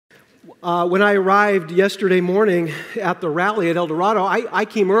When I arrived yesterday morning at the rally at El Dorado, I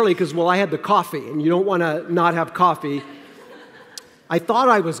came early because, I had the coffee, and you don't want to not have coffee. I thought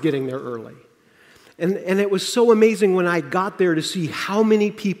I was getting there early. And it was so amazing when I got there to see how many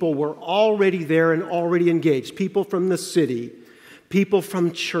people were already there and already engaged. People from the city, people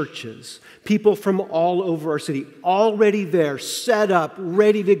from churches, people from all over our city, already there, set up,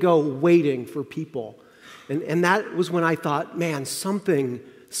 ready to go, waiting for people. And that was when I thought, man, something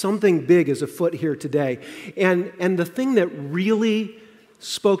big is afoot here today. And the thing that really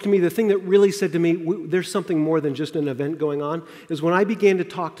spoke to me, the thing that really said to me, there's something more than just an event going on, is when I began to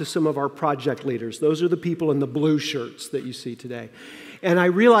talk to some of our project leaders. Those are the people in the blue shirts that you see today. And I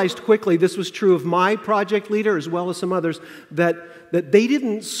realized quickly, this was true of my project leader as well as some others, that they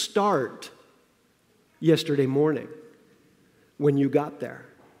didn't start yesterday morning when you got there.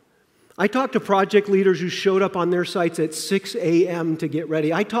 I talked to project leaders who showed up on their sites at 6 a.m. to get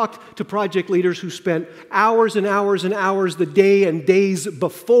ready. I talked to project leaders who spent hours and hours and hours the day and days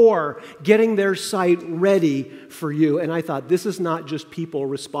before getting their site ready for you. And I thought, this is not just people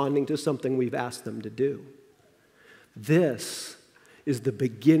responding to something we've asked them to do. This is the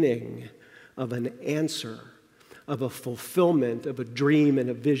beginning of an answer, of a fulfillment of a dream and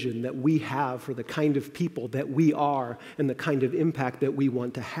a vision that we have for the kind of people that we are and the kind of impact that we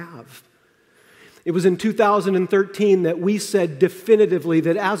want to have. It was in 2013 that we said definitively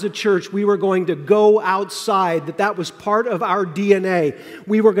that as a church we were going to go outside, that was part of our DNA.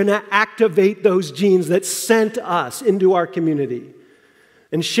 We were going to activate those genes that sent us into our community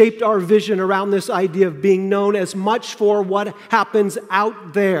and shaped our vision around this idea of being known as much for what happens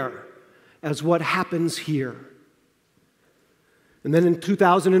out there as what happens here. And then in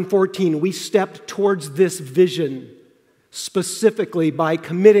 2014, we stepped towards this vision specifically by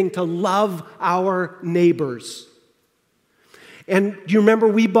committing to love our neighbors. And do you remember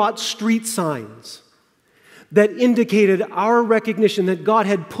we bought street signs that indicated our recognition that God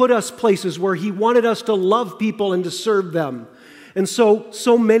had put us places where He wanted us to love people and to serve them. And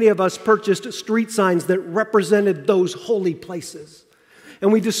so many of us purchased street signs that represented those holy places.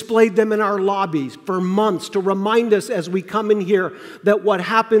 And we displayed them in our lobbies for months to remind us as we come in here that what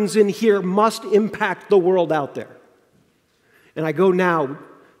happens in here must impact the world out there. And I go now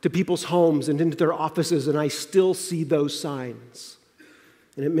to people's homes and into their offices, and I still see those signs.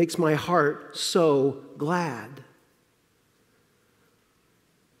 And it makes my heart so glad.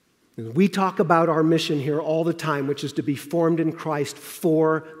 We talk about our mission here all the time, which is to be formed in Christ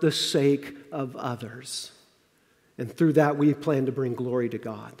for the sake of others. And through that, we plan to bring glory to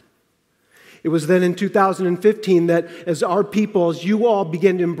God. It was then in 2015 that as our people, as you all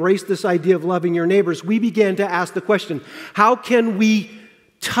began to embrace this idea of loving your neighbors, we began to ask the question, how can we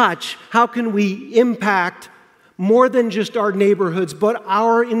touch, how can we impact more than just our neighborhoods, but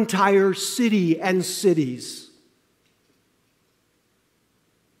our entire city and cities?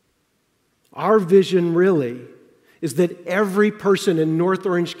 Our vision really is that every person in North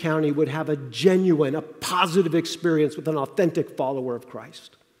Orange County would have a genuine, a positive experience with an authentic follower of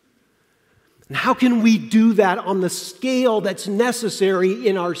Christ. And how can we do that on the scale that's necessary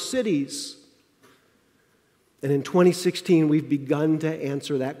in our cities? And in 2016, we've begun to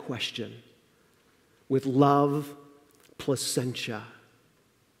answer that question with Love Placentia.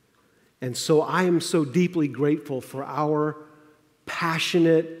 And so I am so deeply grateful for our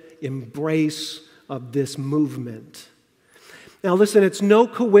passionate embrace of this movement. Now listen, it's no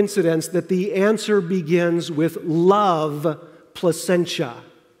coincidence that the answer begins with Love Placentia.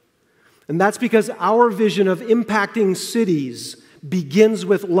 And that's because our vision of impacting cities begins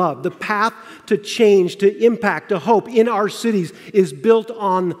with love. The path to change, to impact, to hope in our cities is built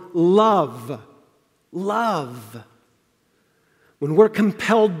on love. Love. When we're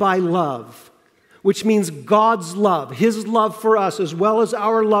compelled by love, which means God's love, His love for us as well as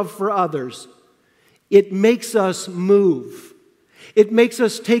our love for others, it makes us move. It makes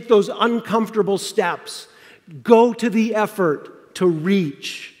us take those uncomfortable steps, go to the effort to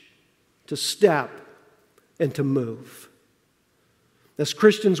reach, to step, and to move. As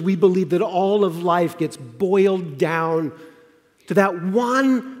Christians, we believe that all of life gets boiled down to that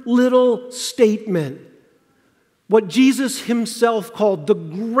one little statement, what Jesus Himself called the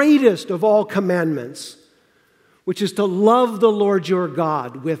greatest of all commandments, which is to love the Lord your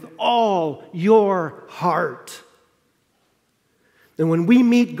God with all your heart. And when we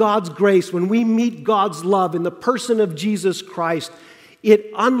meet God's grace, when we meet God's love in the person of Jesus Christ,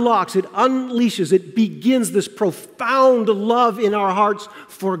 it unlocks, it unleashes, it begins this profound love in our hearts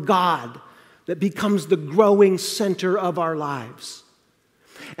for God that becomes the growing center of our lives.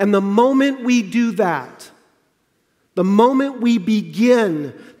 And the moment we do that, The moment we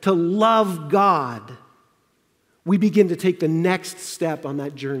begin to love God, we begin to take the next step on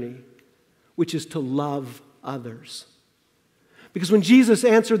that journey, which is to love others. Because when Jesus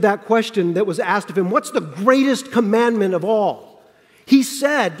answered that question that was asked of him, what's the greatest commandment of all? He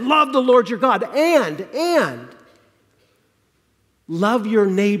said, love the Lord your God and love your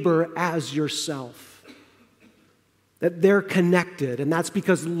neighbor as yourself. That they're connected, and that's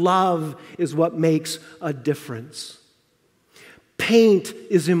because love is what makes a difference. Paint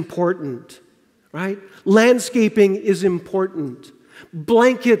is important, right? Landscaping is important.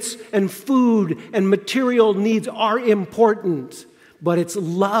 Blankets and food and material needs are important, but it's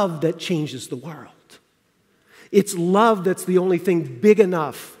love that changes the world. It's love that's the only thing big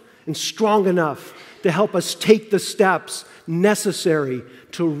enough and strong enough to help us take the steps necessary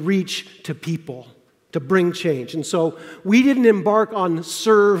to reach to people, to bring change. And so we didn't embark on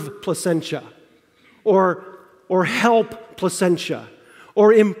serve Placentia or help Placentia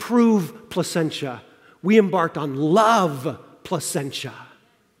or improve Placentia. We embarked on love Placentia.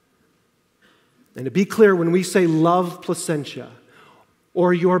 And to be clear, when we say love Placentia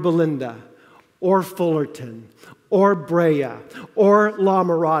or Yorba Linda or Fullerton or Brea or La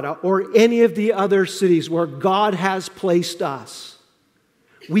Mirada or any of the other cities where God has placed us,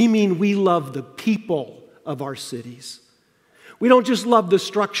 we mean we love the people of our cities. We don't just love the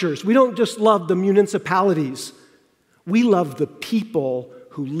structures. We don't just love the municipalities. We love the people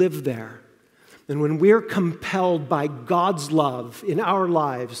who live there. And when we're compelled by God's love in our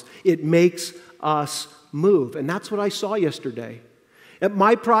lives, it makes us move. And that's what I saw yesterday. At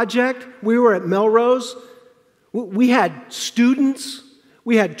my project, we were at Melrose. We had students.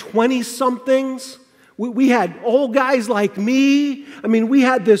 We had 20-somethings. We had old guys like me. I mean, we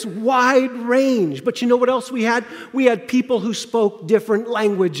had this wide range. But you know what else we had? We had people who spoke different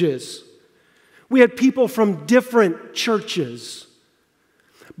languages. We had people from different churches.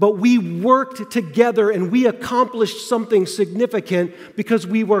 But we worked together and we accomplished something significant because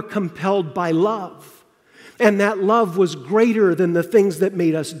we were compelled by love. And that love was greater than the things that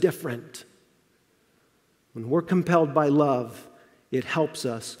made us different. When we're compelled by love, it helps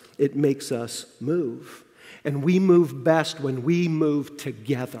us, it makes us move. And we move best when we move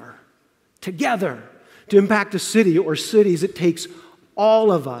together. Together. To impact a city or cities, it takes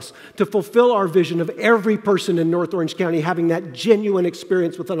all of us to fulfill our vision of every person in North Orange County having that genuine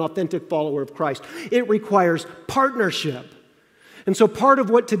experience with an authentic follower of Christ. It requires partnership. And so part of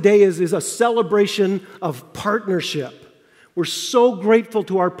what today is a celebration of partnership. We're so grateful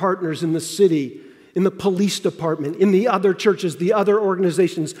to our partners in the city, in the police department, in the other churches, the other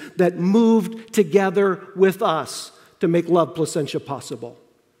organizations that moved together with us to make Love Placentia possible.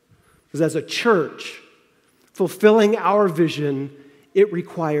 Because as a church, fulfilling our vision, it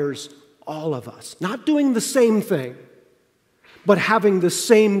requires all of us. Not doing the same thing, but having the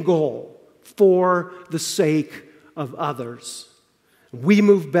same goal for the sake of others. We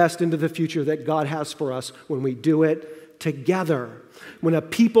move best into the future that God has for us when we do it together. When a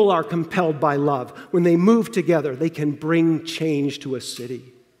people are compelled by love, when they move together, they can bring change to a city.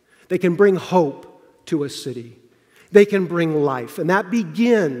 They can bring hope to a city. They can bring life. And that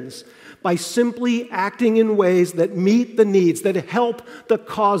begins by simply acting in ways that meet the needs, that help the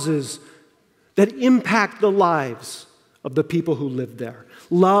causes, that impact the lives of the people who live there.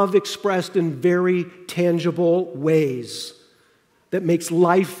 Love expressed in very tangible ways that makes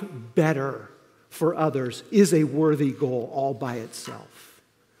life better for others is a worthy goal all by itself.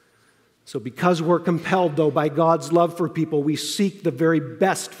 So because we're compelled, though, by God's love for people, we seek the very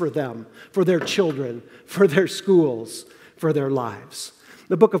best for them, for their children, for their schools, for their lives.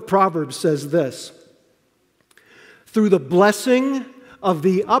 The book of Proverbs says this: through the blessing of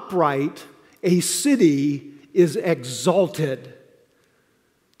the upright, a city is exalted.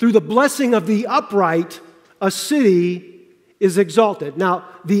 Through the blessing of the upright, a city is exalted. Now,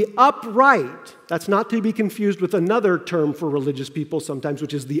 the upright, that's not to be confused with another term for religious people sometimes,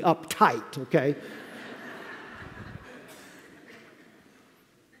 which is the uptight, okay?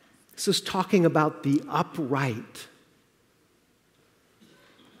 This is talking about the upright.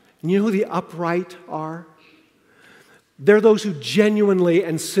 And you know who the upright are? They're those who genuinely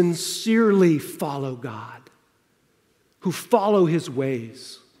and sincerely follow God, who follow His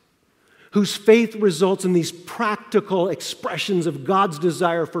ways, whose faith results in these practical expressions of God's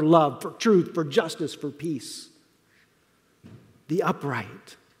desire for love, for truth, for justice, for peace. The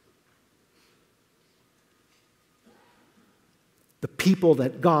upright. The people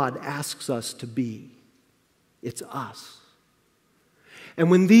that God asks us to be. It's us. And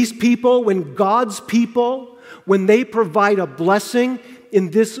when these people, when God's people, when they provide a blessing,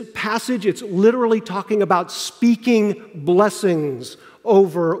 in this passage, it's literally talking about speaking blessings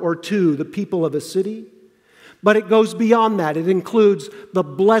over or to the people of a city. But it goes beyond that. It includes the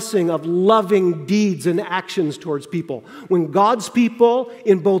blessing of loving deeds and actions towards people. When God's people,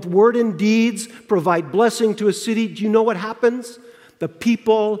 in both word and deeds, provide blessing to a city, do you know what happens? The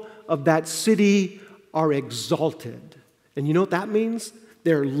people of that city are exalted. And you know what that means?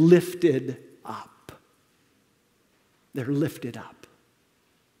 They're lifted up. They're lifted up.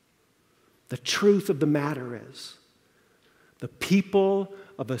 The truth of the matter is, the people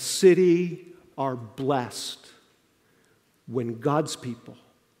of a city are blessed when God's people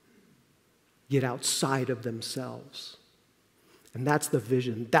get outside of themselves. And that's the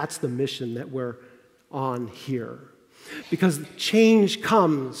vision, that's the mission that we're on here. Because change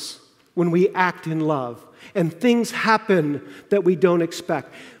comes when we act in love, and things happen that we don't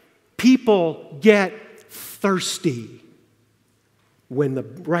expect. People get thirsty when the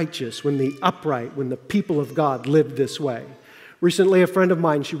righteous, when the upright, when the people of God live this way. Recently, a friend of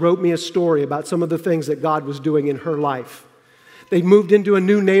mine, she wrote me a story about some of the things that God was doing in her life. They moved into a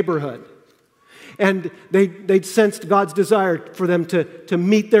new neighborhood, and they'd sensed God's desire for them to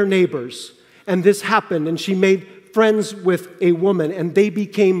meet their neighbors. And this happened, and she made friends with a woman, and they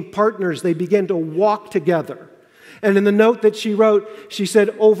became partners. They began to walk together. And in the note that she wrote, she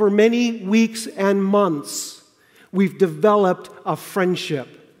said, over many weeks and months, we've developed a friendship.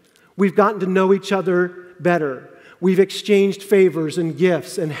 We've gotten to know each other better. We've exchanged favors and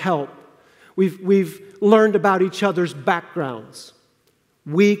gifts and help. We've learned about each other's backgrounds,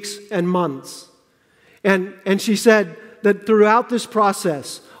 weeks and months. And she said that throughout this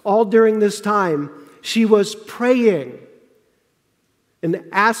process, all during this time, she was praying and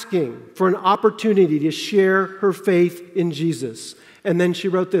asking for an opportunity to share her faith in Jesus. And then she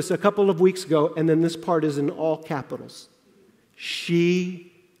wrote this a couple of weeks ago, and then this part is in all capitals.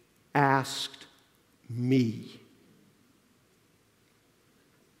 She asked me.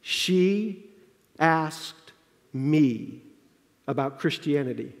 She asked me about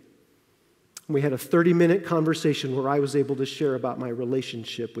Christianity. We had a 30-minute conversation where I was able to share about my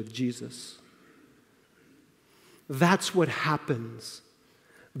relationship with Jesus. That's what happens.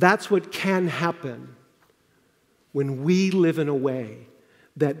 That's what can happen when we live in a way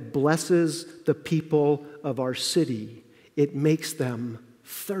that blesses the people of our city. It makes them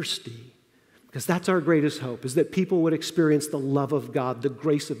thirsty. Because that's our greatest hope, is that people would experience the love of God, the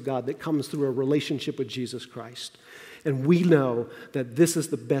grace of God that comes through a relationship with Jesus Christ. And we know that this is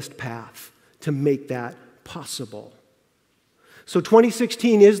the best path to make that possible. So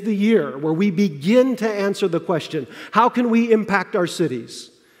 2016 is the year where we begin to answer the question, how can we impact our cities?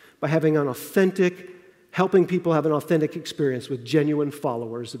 By helping people have an authentic experience with genuine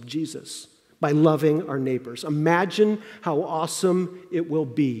followers of Jesus, by loving our neighbors. Imagine how awesome it will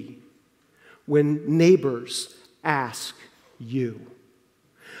be when neighbors ask you.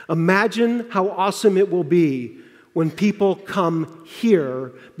 Imagine how awesome it will be when people come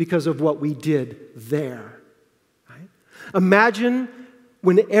here because of what we did there. Right? Imagine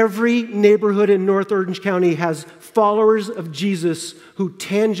when every neighborhood in North Orange County has followers of Jesus who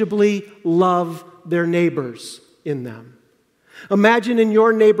tangibly love their neighbors in them. Imagine in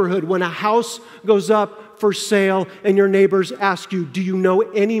your neighborhood when a house goes up for sale and your neighbors ask you, do you know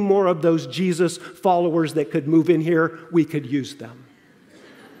any more of those Jesus followers that could move in here? We could use them.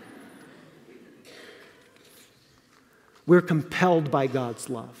 We're compelled by God's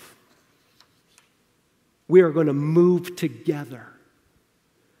love. We are going to move together,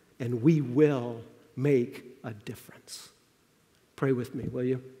 and we will make a difference. Pray with me, will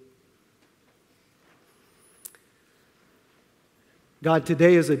you? God,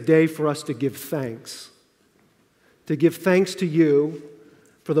 today is a day for us to give thanks. To give thanks to you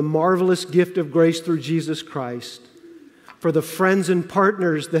for the marvelous gift of grace through Jesus Christ, for the friends and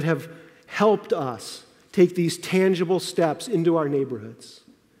partners that have helped us take these tangible steps into our neighborhoods.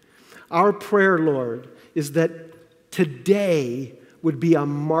 Our prayer, Lord, is that today would be a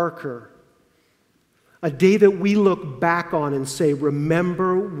marker, a day that we look back on and say,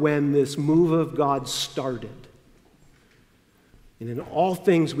 remember when this move of God started. And in all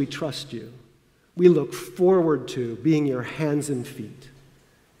things we trust you. We look forward to being your hands and feet.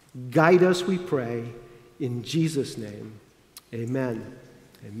 Guide us, we pray, in Jesus' name. Amen.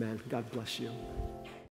 Amen. God bless you.